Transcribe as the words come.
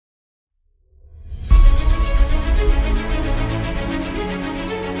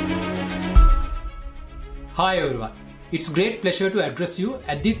Hi everyone, it's great pleasure to address you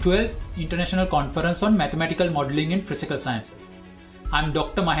at the 12th International Conference on Mathematical Modeling in Physical Sciences. I'm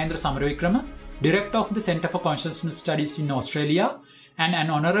Dr. Mahendra Samarawickrama, Director of the Centre for Consciousness Studies in Australia and an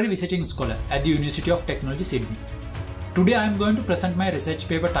Honorary Visiting Scholar at the University of Technology, Sydney. Today I'm going to present my research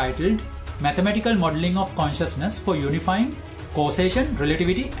paper titled Mathematical Modeling of Consciousness for Unifying Causation,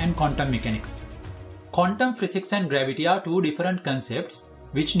 Relativity and Quantum Mechanics. Quantum physics and gravity are two different concepts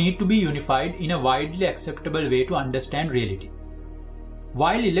which need to be unified in a widely acceptable way to understand reality.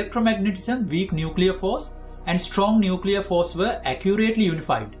 While electromagnetism, weak nuclear force, and strong nuclear force were accurately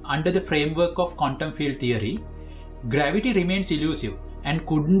unified under the framework of quantum field theory, gravity remains elusive and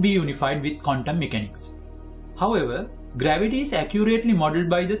couldn't be unified with quantum mechanics. However, gravity is accurately modeled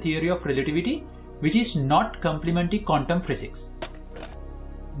by the theory of relativity, which is not complementing quantum physics.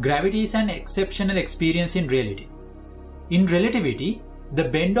 Gravity is an exceptional experience in reality. In relativity, the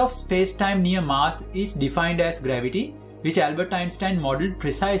bend of space-time near Mars is defined as gravity, which Albert Einstein modeled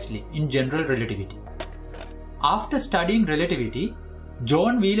precisely in general relativity. After studying relativity,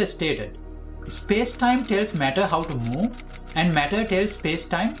 John Wheeler stated, "Space-time tells matter how to move and matter tells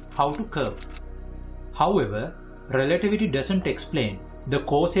space-time how to curve." However, relativity doesn't explain the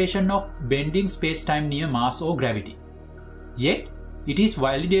causation of bending space-time near Mars or gravity. Yet, it is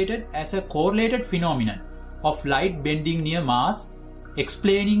validated as a correlated phenomenon of light bending near Mars,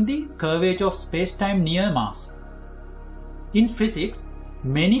 explaining the curvature of space-time near Mars. In physics,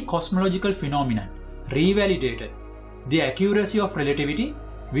 many cosmological phenomena revalidated the accuracy of relativity,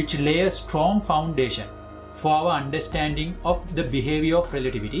 which lay a strong foundation for our understanding of the behavior of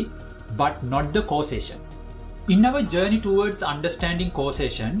relativity, but not the causation. In our journey towards understanding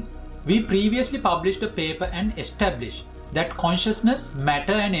causation, we previously published a paper and established that consciousness,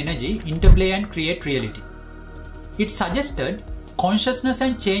 matter and energy interplay and create reality. It suggested consciousness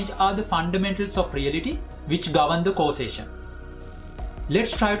and change are the fundamentals of reality which govern the causation.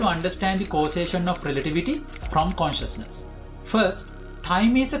 Let's try to understand the causation of relativity from consciousness. First,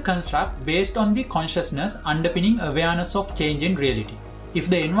 time is a construct based on the consciousness underpinning awareness of change in reality. If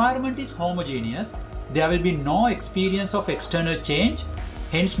the environment is homogeneous, there will be no experience of external change,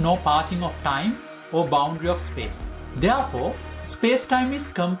 hence no passing of time or boundary of space. Therefore, space-time is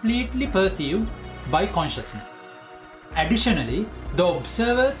completely perceived by consciousness. Additionally, the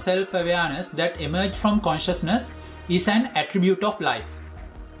observer's self-awareness that emerges from consciousness is an attribute of life.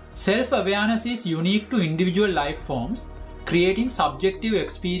 Self-awareness is unique to individual life forms, creating subjective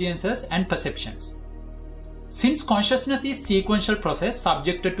experiences and perceptions. Since consciousness is a sequential process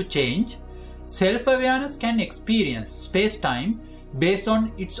subjected to change, self-awareness can experience space-time based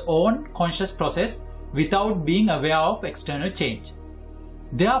on its own conscious process without being aware of external change.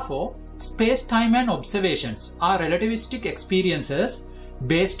 Therefore, space-time and observations are relativistic experiences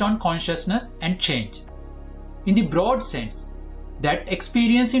based on consciousness and change. In the broad sense, that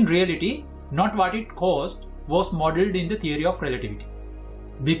experience in reality, not what it caused, was modeled in the theory of relativity.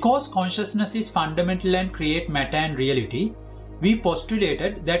 Because consciousness is fundamental and create matter and reality, we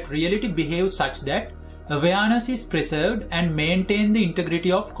postulated that reality behaves such that awareness is preserved and maintain the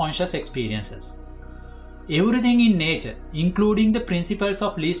integrity of conscious experiences. Everything in nature, including the principles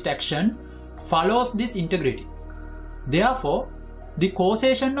of least action, follows this integrity. Therefore, the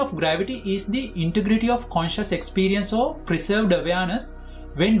causation of gravity is the integrity of conscious experience or preserved awareness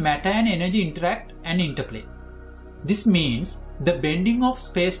when matter and energy interact and interplay. This means the bending of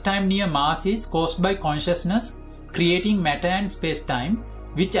space-time near Mars is caused by consciousness creating matter and space-time,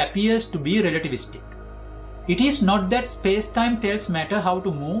 which appears to be relativistic. It is not that space-time tells matter how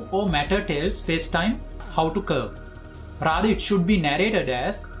to move or matter tells space-time how to curve. Rather, it should be narrated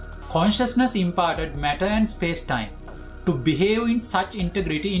as consciousness imparted matter and space-time to behave in such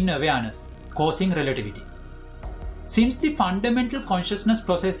integrity in awareness, causing relativity. Since the fundamental consciousness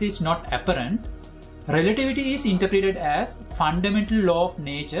process is not apparent, relativity is interpreted as fundamental law of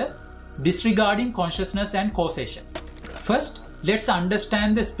nature, disregarding consciousness and causation. First, let's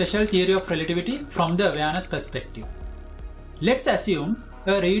understand the special theory of relativity from the awareness perspective. Let's assume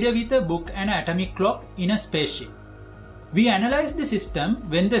a reader with a book and an atomic clock in a spaceship. We analyze the system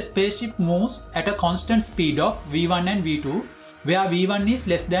when the spaceship moves at a constant speed of v1 and v2, where v1 is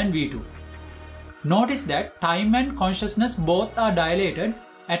less than v2. Notice that time and consciousness both are dilated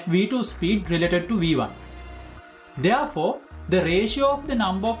at v2 speed related to v1. Therefore, the ratio of the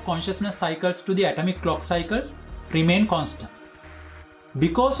number of consciousness cycles to the atomic clock cycles remain constant.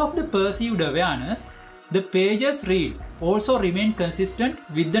 Because of the perceived awareness, the pages read also remain consistent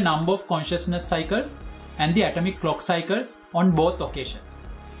with the number of consciousness cycles and the atomic clock cycles on both occasions.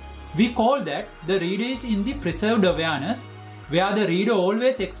 We call that the reader is in the preserved awareness, where the reader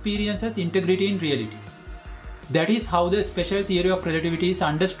always experiences integrity in reality. That is how the special theory of relativity is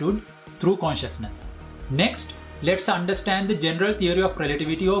understood through consciousness. Next, let's understand the general theory of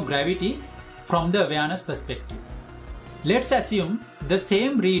relativity or gravity from the awareness perspective. Let's assume the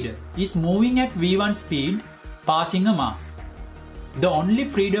same reader is moving at v1 speed passing a mass. The only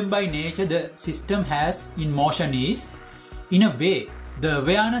freedom by nature the system has in motion is, in a way, the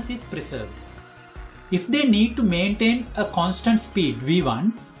awareness is preserved. If they need to maintain a constant speed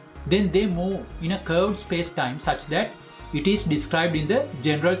v1, then they move in a curved space-time such that it is described in the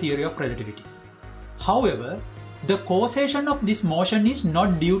general theory of relativity. However, the causation of this motion is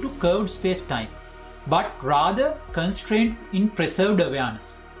not due to curved space-time, but rather constrained in preserved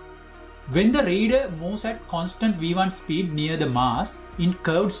awareness. When the reader moves at constant v1 speed near the mass in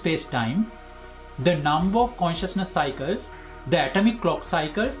curved space-time, the number of consciousness cycles, the atomic clock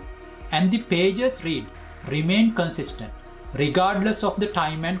cycles, and the pages read remain consistent, regardless of the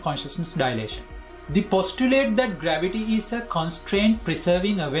time and consciousness dilation. The postulate that gravity is a constraint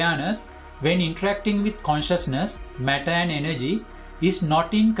preserving awareness when interacting with consciousness, matter and energy is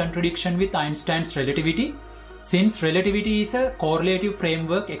not in contradiction with Einstein's relativity, since relativity is a correlative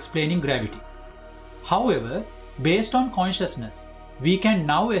framework explaining gravity. However, based on consciousness, we can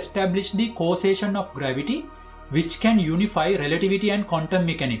now establish the causation of gravity, which can unify relativity and quantum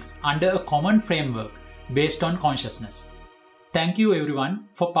mechanics under a common framework based on consciousness. Thank you everyone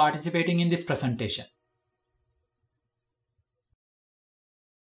for participating in this presentation.